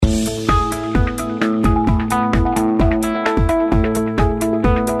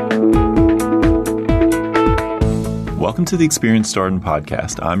Welcome to the Experience Darden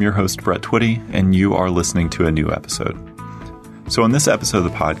podcast. I'm your host, Brett Twitty, and you are listening to a new episode. So in this episode of the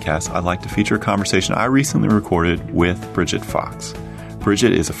podcast, I'd like to feature a conversation I recently recorded with Brigitte Fox.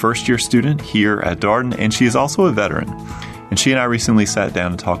 Brigitte is a first-year student here at Darden, and she is also a veteran. And she and I recently sat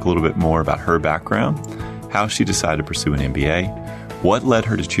down to talk a little bit more about her background, how she decided to pursue an MBA, what led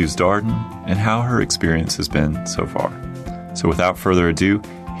her to choose Darden, and how her experience has been so far. So without further ado,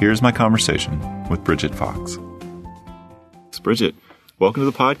 here's my conversation with Brigitte Fox. Brigitte, welcome to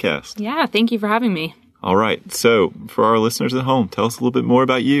the podcast. Yeah, thank you for having me. All right. So for our listeners at home, tell us a little bit more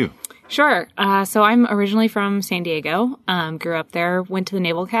about you. Sure. So I'm originally from San Diego, grew up there, went to the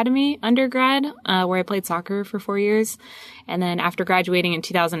Naval Academy undergrad, where I played soccer for 4 years. And then after graduating in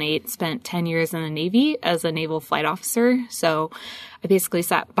 2008, spent 10 years in the Navy as a naval flight officer. So I basically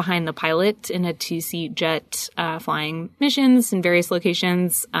sat behind the pilot in a 2-seat jet, flying missions in various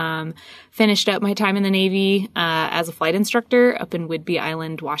locations. Finished up my time in the Navy as a flight instructor up in Whidbey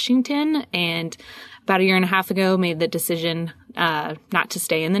Island, Washington. And about a year and a half ago, made the decision not to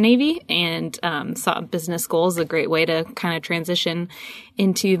stay in the Navy, and saw business school as a great way to kind of transition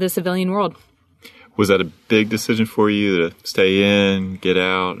into the civilian world. Was that a big decision for you to stay in, get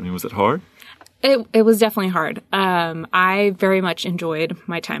out? I mean, was it hard? It was definitely hard. I very much enjoyed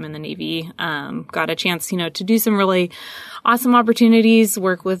my time in the Navy. Got a chance, to do some really awesome opportunities,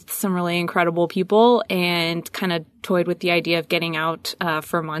 work with some really incredible people, and kind of toyed with the idea of getting out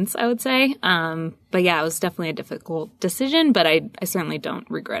for months, I would say. But yeah, it was definitely a difficult decision, but I certainly don't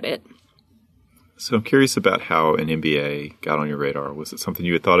regret it. So I'm curious about how an MBA got on your radar. Was it something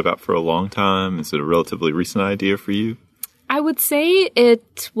you had thought about for a long time? Is it a relatively recent idea for you? I would say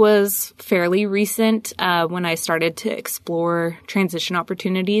it was fairly recent when I started to explore transition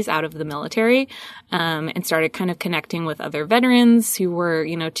opportunities out of the military, and started kind of connecting with other veterans who were,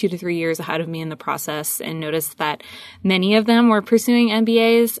 2 to 3 years ahead of me in the process, and noticed that many of them were pursuing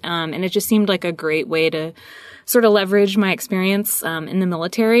MBAs, and it just seemed like a great way to sort of leverage my experience in the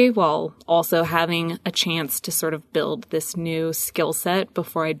military while also having a chance to sort of build this new skill set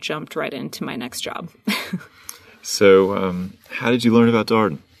before I jumped right into my next job. So how did you learn about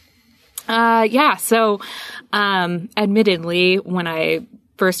Darden? So admittedly, when I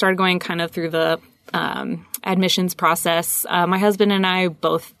first started going kind of through the admissions process, my husband and I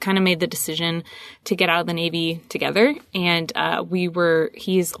both kind of made the decision to get out of the Navy together. And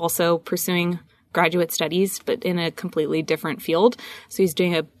he's also pursuing graduate studies, but in a completely different field. So he's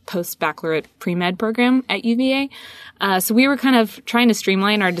doing a post-baccalaureate pre-med program at UVA. So we were kind of trying to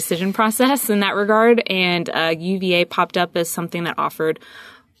streamline our decision process in that regard, and UVA popped up as something that offered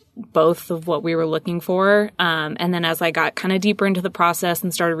both of what we were looking for. And then as I got kind of deeper into the process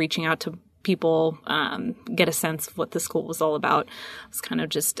and started reaching out to people, get a sense of what the school was all about, I was kind of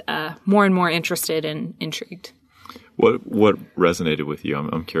just more and more interested and intrigued. What resonated with you?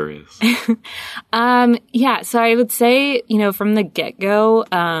 I'm curious. So I would say, from the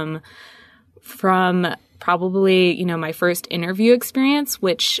get-go, from probably, my first interview experience,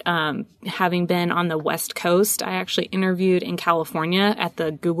 which, having been on the West Coast, I actually interviewed in California at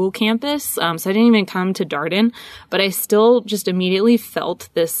the Google campus. So I didn't even come to Darden, but I still just immediately felt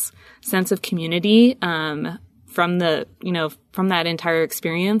this sense of community, from that entire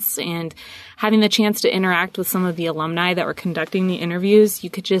experience, and having the chance to interact with some of the alumni that were conducting the interviews, you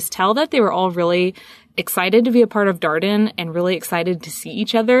could just tell that they were all really excited to be a part of Darden and really excited to see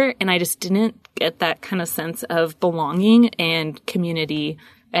each other. And I just didn't get that kind of sense of belonging and community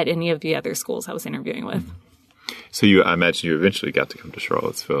at any of the other schools I was interviewing with. So I imagine you eventually got to come to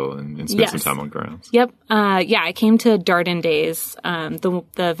Charlottesville and spend some time on grounds. Yep. I came to Darden Days. The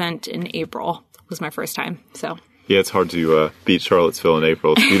event in April was my first time. So yeah, it's hard to beat Charlottesville in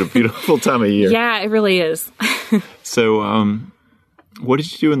April. It's a beautiful time of year. Yeah, it really is. So what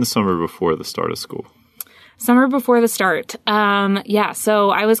did you do in the summer before the start of school? Summer before the start. So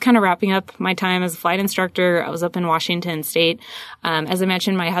I was kind of wrapping up my time as a flight instructor. I was up in Washington State. As I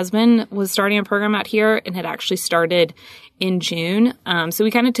mentioned, my husband was starting a program out here and had actually started in June. So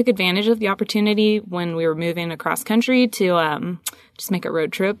we kind of took advantage of the opportunity when we were moving across country to just make a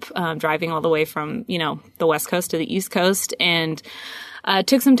road trip, driving all the way from, the West Coast to the East Coast, and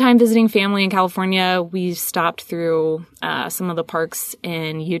took some time visiting family in California. We stopped through some of the parks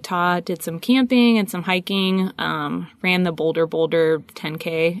in Utah, did some camping and some hiking, ran the Boulder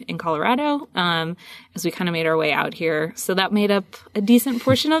 10K in Colorado as we kind of made our way out here. So that made up a decent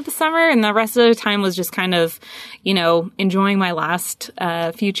portion of the summer, and the rest of the time was just kind of, enjoying my last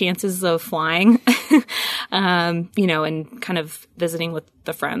few chances of flying, and kind of visiting with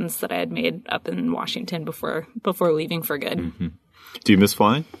the friends that I had made up in Washington before leaving for good. Mm-hmm. Do you miss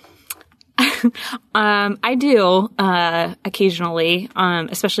flying? I do occasionally,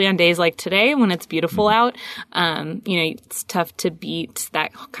 especially on days like today when it's beautiful out. It's tough to beat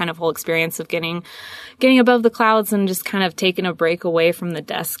that kind of whole experience of getting above the clouds and just kind of taking a break away from the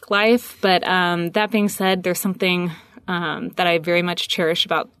desk life. But that being said, there's something that I very much cherish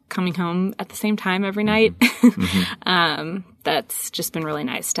about coming home at the same time every night. That's just been really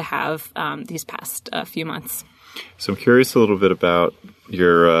nice to have these past few months. So I'm curious a little bit about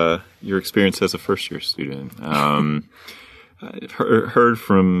your experience as a first-year student. I've heard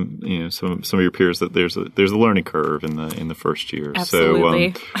from some of your peers that there's a learning curve in the first year.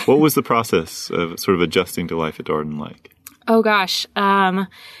 Absolutely. So what was the process of sort of adjusting to life at Darden like? Oh gosh,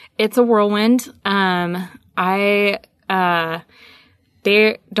 it's a whirlwind.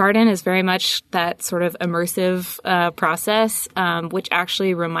 Darden is very much that sort of immersive process, which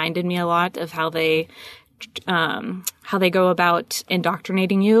actually reminded me a lot of how they go about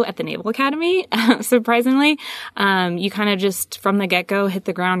indoctrinating you at the Naval Academy. Surprisingly, you kind of just from the get-go hit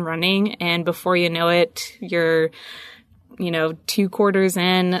the ground running, and before you know it, you're 2 quarters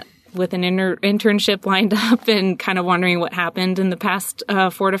in with an internship lined up and kind of wondering what happened in the past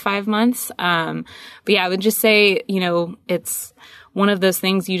 4 to 5 months. But yeah, I would just say, it's one of those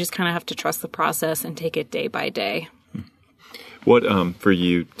things you just kind of have to trust the process and take it day by day. What, for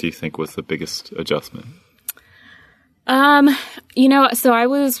you, do you think was the biggest adjustment? So I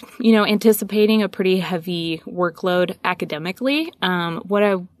was, anticipating a pretty heavy workload academically. What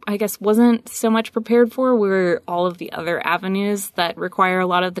I guess wasn't so much prepared for were all of the other avenues that require a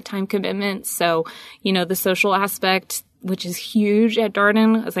lot of the time commitment. So, the social aspect, which is huge at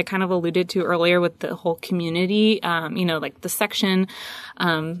Darden, as I kind of alluded to earlier with the whole community, like the section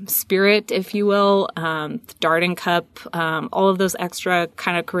spirit, if you will, the Darden Cup, all of those extra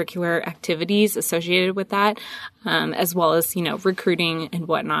kind of curricular activities associated with that, as well as, recruiting and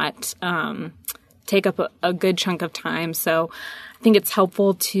whatnot, take up a good chunk of time. So I think it's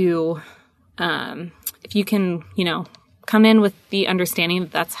helpful to, if you can, come in with the understanding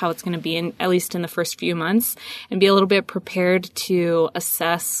that that's how it's going to be, at least in the first few months, and be a little bit prepared to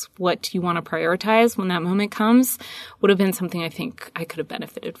assess what you want to prioritize when that moment comes, would have been something I think I could have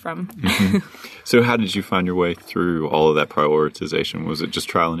benefited from. Mm-hmm. So how did you find your way through all of that prioritization? Was it just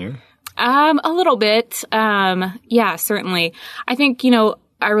trial and error? A little bit. Yeah, certainly. I think,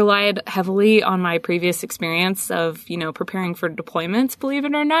 I relied heavily on my previous experience of, preparing for deployments, believe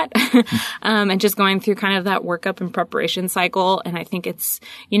it or not, and just going through kind of that workup and preparation cycle. And I think it's,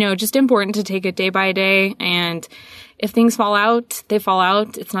 just important to take it day by day. And if things fall out, they fall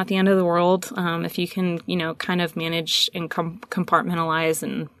out. It's not the end of the world. If you can, kind of manage and compartmentalize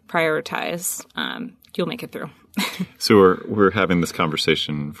and prioritize, you'll make it through. So we're having this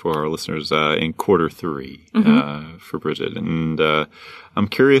conversation for our listeners in quarter 3 for Brigitte, and I'm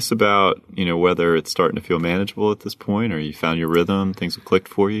curious about whether it's starting to feel manageable at this point, or you found your rhythm, things have clicked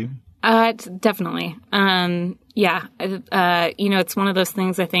for you. Definitely. Yeah. It's one of those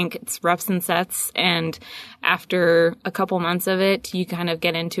things. I think it's reps and sets, and after a couple months of it, you kind of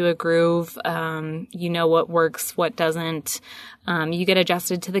get into a groove. What works, what doesn't. You get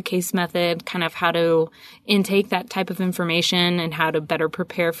adjusted to the case method, kind of how to intake that type of information and how to better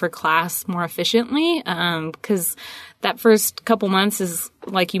prepare for class more efficiently. Because that first couple months is,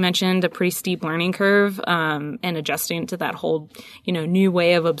 like you mentioned, a pretty steep learning curve, and adjusting to that whole, new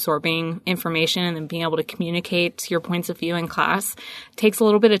way of absorbing information and then being able to communicate your points of view in class takes a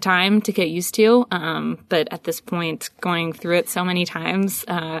little bit of time to get used to. But at this point, going through it so many times,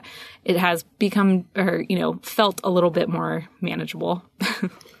 it has become, felt a little bit more manageable.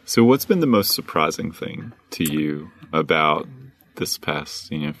 So what's been the most surprising thing to you about this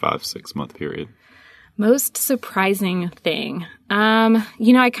past, 5-6 month period? Most surprising thing.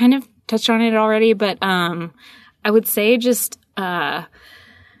 I kind of touched on it already, but I would say just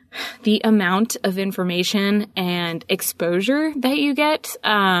the amount of information and exposure that you get.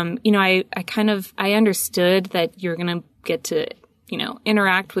 I understood that you're going to get to,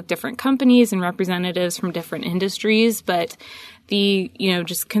 interact with different companies and representatives from different industries, but the,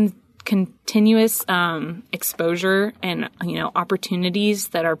 just continuous exposure and, opportunities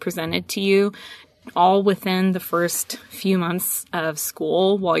that are presented to you all within the first few months of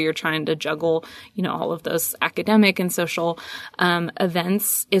school while you're trying to juggle, all of those academic and social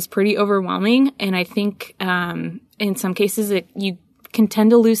events is pretty overwhelming. And I think in some cases you can tend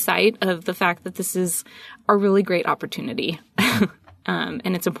to lose sight of the fact that this is a really great opportunity.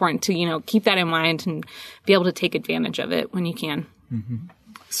 And it's important to, keep that in mind and be able to take advantage of it when you can. Mm-hmm.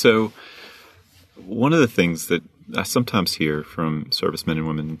 So one of the things that I sometimes hear from servicemen and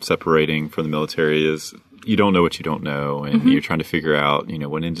women separating from the military is you don't know what you don't know, and you're trying to figure out,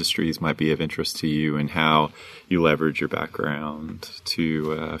 what industries might be of interest to you and how you leverage your background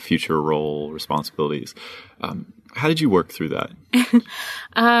to future role responsibilities. How did you work through that?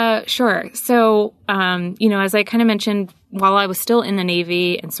 Sure. So, as I kind of mentioned, while I was still in the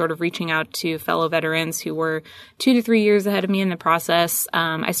Navy and sort of reaching out to fellow veterans who were 2 to 3 years ahead of me in the process,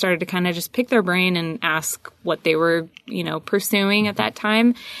 I started to kind of just pick their brain and ask what they were, pursuing at that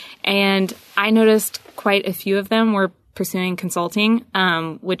time. And I noticed quite a few of them were pursuing consulting,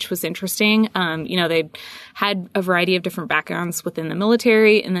 which was interesting. They had a variety of different backgrounds within the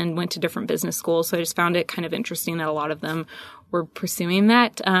military and then went to different business schools. So I just found it kind of interesting that a lot of them were pursuing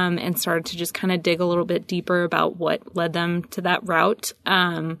that, and started to just kind of dig a little bit deeper about what led them to that route.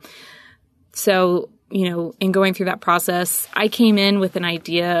 So, in going through that process, I came in with an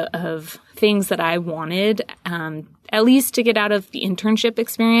idea of things that I wanted, at least to get out of the internship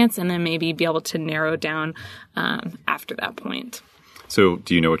experience, and then maybe be able to narrow down after that point. So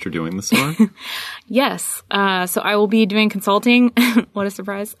do you know what you're doing this summer? Yes. So I will be doing consulting. What a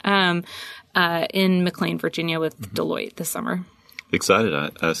surprise. In McLean, Virginia with Deloitte this summer. Excited,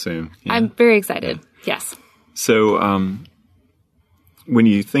 I assume. Yeah. I'm very excited. Yeah. Yes. So when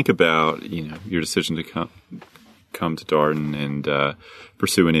you think about, your decision to come to Darden and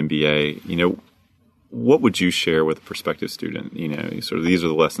pursue an MBA, what would you share with a prospective student? Sort of these are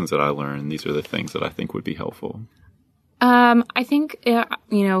the lessons that I learned. These are the things that I think would be helpful. I think,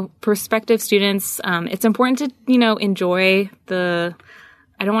 prospective students, it's important to, enjoy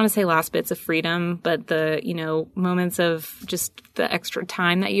I don't want to say last bits of freedom, but the, moments of just the extra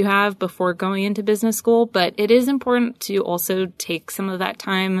time that you have before going into business school. But it is important to also take some of that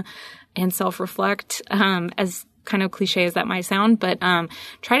time and self-reflect, as kind of cliche as that might sound, but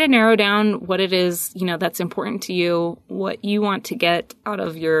try to narrow down what it is, that's important to you, what you want to get out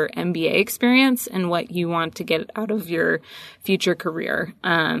of your MBA experience and what you want to get out of your future career.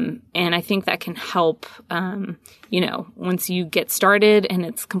 And I think that can help, once you get started and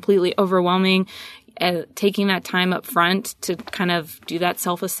it's completely overwhelming, taking that time up front to kind of do that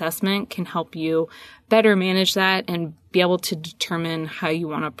self-assessment can help you better manage that and be able to determine how you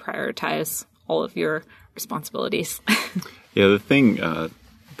want to prioritize all of your responsibilities. Yeah, the thing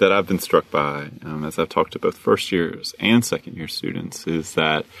that I've been struck by as I've talked to both first years and second year students is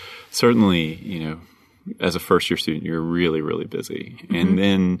that certainly, as a first year student, you're really, really busy. Mm-hmm. And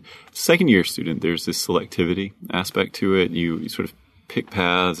then second year student, there's this selectivity aspect to it. You sort of pick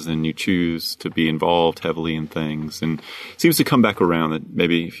paths and you choose to be involved heavily in things. And it seems to come back around that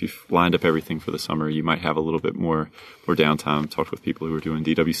maybe if you've lined up everything for the summer, you might have a little bit more downtime. Talked with people who are doing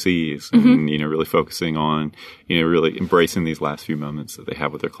DWCs and, really focusing on, really embracing these last few moments that they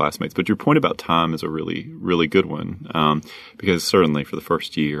have with their classmates. But your point about time is a really, really good one, because certainly for the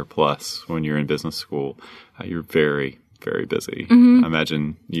first year plus when you're in business school, you're very, very busy. I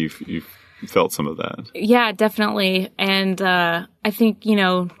imagine you've felt some of that. Yeah, definitely. And I think,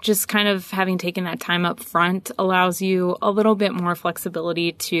 just kind of having taken that time up front allows you a little bit more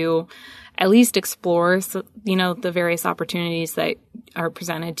flexibility to at least explore, the various opportunities that are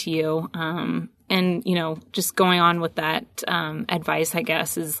presented to you. And, just going on with that advice, I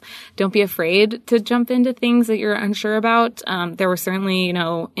guess, is don't be afraid to jump into things that you're unsure about. There were certainly,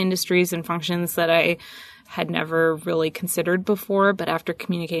 industries and functions that I had never really considered before, but after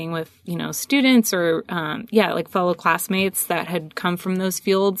communicating with, students or, fellow classmates that had come from those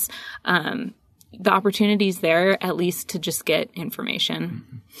fields, the opportunities there, at least to just get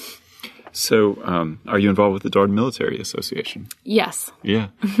information. So, are you involved with the Darden Military Association? Yes. Yeah.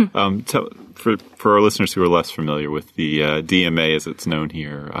 For our listeners who are less familiar with the DMA, as it's known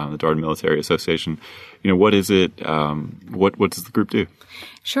here, the Darden Military Association, what is it? What does the group do?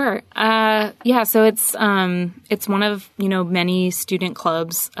 Sure. So it's one of, many student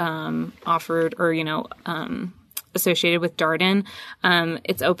clubs, offered or, associated with Darden.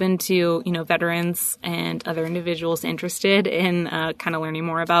 It's open to, veterans and other individuals interested in, kind of learning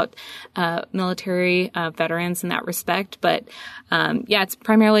more about, military, veterans in that respect. But, it's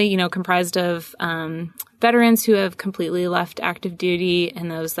primarily, comprised of, veterans who have completely left active duty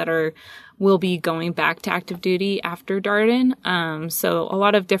and those that will be going back to active duty after Darden. So a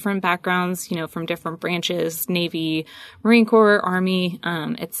lot of different backgrounds, from different branches, Navy, Marine Corps, Army,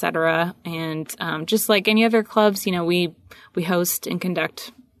 et cetera. And just like any other clubs, we host and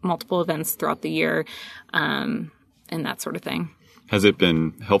conduct multiple events throughout the year, and that sort of thing. Has it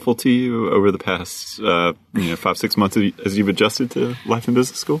been helpful to you over the past 5-6 months as you've adjusted to life in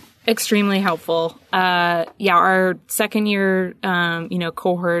business school? Extremely helpful. Our second year,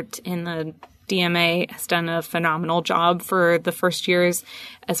 cohort in the DMA has done a phenomenal job for the first years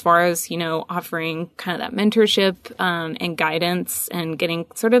as far as, offering kind of that mentorship and guidance and getting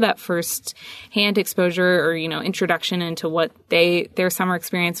sort of that first hand exposure or, introduction into what their summer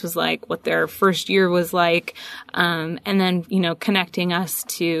experience was like, what their first year was like, and then, connecting us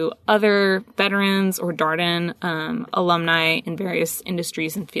to other veterans or Darden alumni in various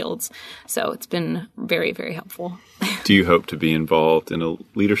industries and fields. So it's been very, very helpful. Do you hope to be involved in a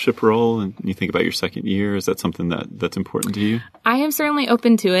leadership role? And you think about your second year, is that something that's important to you? I am certainly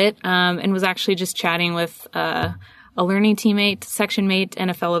open to it, and was actually just chatting with a learning teammate, section mate, and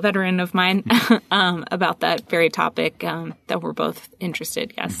a fellow veteran of mine about that very topic that we're both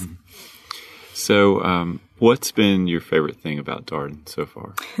interested, yes. Mm-hmm. So what's been your favorite thing about Darden so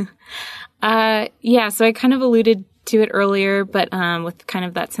far? So I kind of alluded to it earlier, but with kind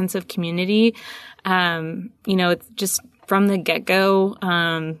of that sense of community, it's just from the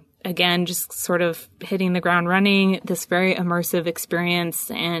get-go, again, just sort of hitting the ground running, this very immersive experience.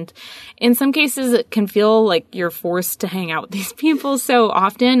 And in some cases, it can feel like you're forced to hang out with these people so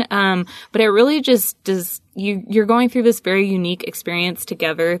often. But it really just does, you're going through this very unique experience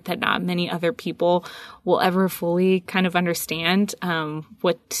together that not many other people will ever fully kind of understand,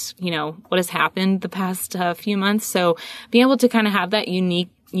 what has happened the past few months. So being able to kind of have that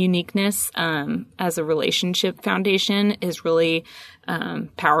uniqueness as a relationship foundation is really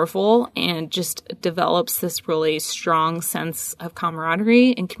powerful and just develops this really strong sense of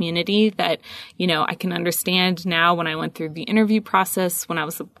camaraderie and community that, I can understand now when I went through the interview process, when I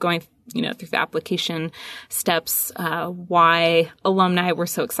was going through the application steps, why alumni were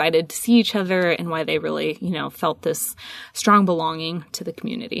so excited to see each other and why they really, felt this strong belonging to the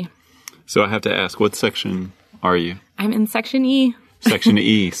community. So I have to ask, what section are you? I'm in Section E. Section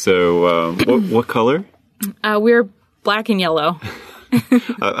E. So what color? We're black and yellow.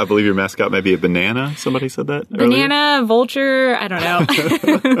 I believe your mascot may be a banana. Somebody said that Banana, earlier? vulture, I don't know.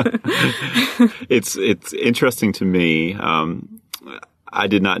 It's interesting to me. I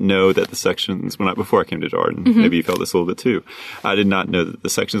did not know that the sections, before I came to Darden, maybe you felt this a little bit too, I did not know that the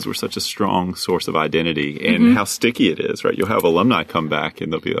sections were such a strong source of identity and how sticky it is, right? You'll have alumni come back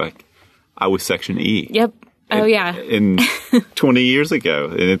and they'll be like, I was Section E. Yep. Oh, yeah. And 20 years ago,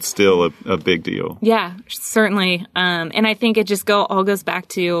 and it's still a big deal. Yeah, certainly. And I think it just all goes back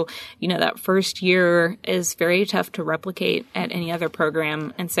to, that first year is very tough to replicate at any other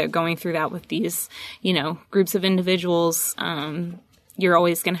program. And so going through that with these, groups of individuals, you're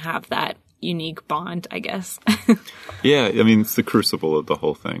always going to have that unique bond, I guess. Yeah, it's the crucible of the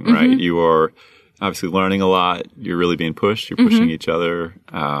whole thing, right? Mm-hmm. You are obviously learning a lot. You're really being pushed. You're pushing each other.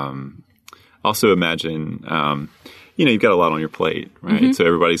 Also imagine, you've got a lot on your plate, right? Mm-hmm. So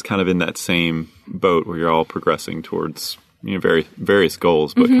everybody's kind of in that same boat where you're all progressing towards, various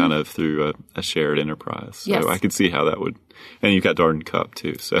goals, but kind of through a shared enterprise. So yes. I could see how that would, and you've got Darden Cup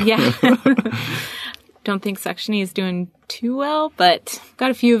too, so. Yeah. Don't think Section E is doing too well, but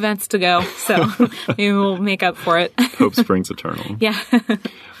got a few events to go, so maybe we'll make up for it. Hope springs eternal. Yeah.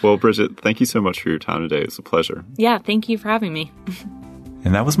 Well, Brigitte, thank you so much for your time today. It's a pleasure. Yeah, thank you for having me.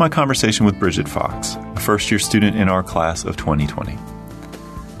 And that was my conversation with Brigitte Fox, a first-year student in our class of 2020.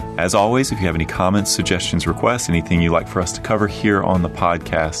 As always, if you have any comments, suggestions, requests, anything you'd like for us to cover here on the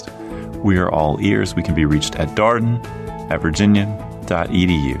podcast, we are all ears. We can be reached at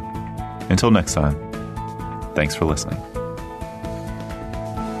darden@virginia.edu. Until next time, thanks for listening.